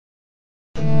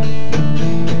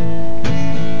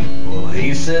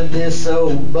said this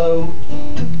old boat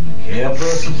kept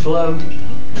us afloat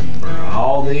for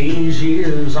all these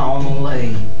years on the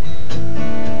lake.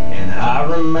 And I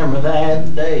remember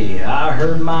that day I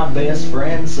heard my best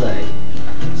friend say,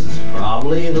 this is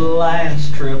probably the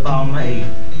last trip I'll make.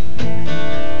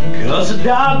 'Cause the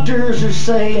doctors are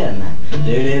saying that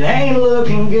it ain't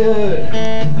looking good,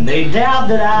 and they doubt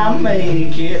that I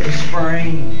make it to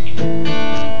spring.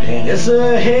 And it's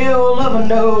a hell of a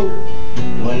note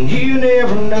when you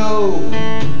never know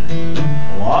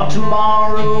what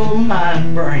tomorrow might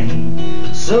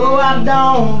bring. So I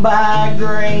don't buy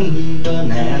green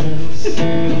bananas,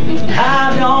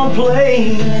 I don't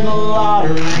play the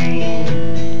lottery.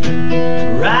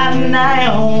 Right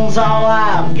now's all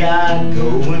I've got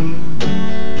going,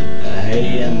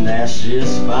 hey, and that's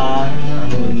just fine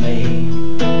with me.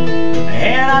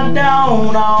 And I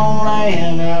don't own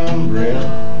an umbrella,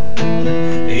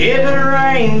 if it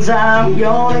rains I'm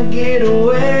gonna get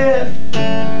wet.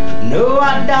 No,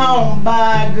 I don't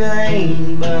buy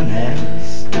green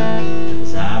bananas,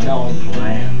 'cause I don't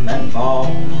plan that far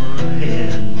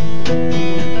ahead.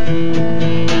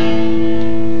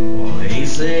 Well, he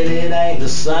said it ain't the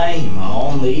same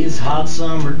on these hot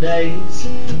summer days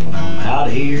when I'm out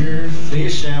here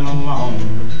fishing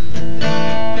alone.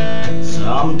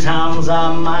 Sometimes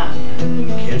I might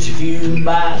catch a few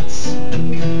bites,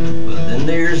 but then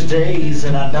there's days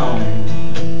that I don't.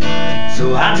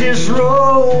 So I just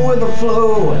roll with the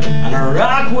flow and I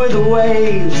rock with the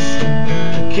waves,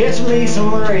 catch me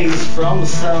some rays from the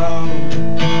sun.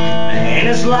 And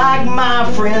it's like my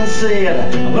friend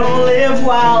said, I'm gonna live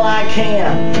while I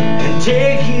can and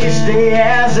take each day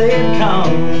as it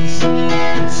comes.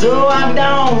 So I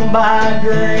don't buy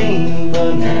green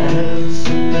bananas,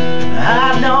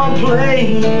 I don't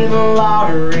play the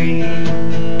lottery.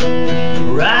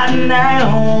 Right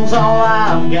now's all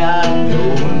I've got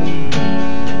going,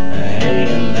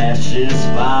 and that's just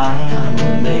fine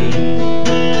with me.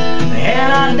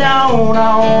 And I don't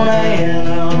own an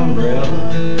umbrella,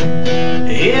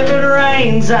 if it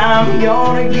rains I'm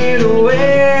gonna get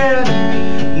wet.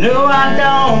 No, I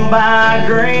don't buy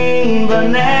green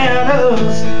bananas,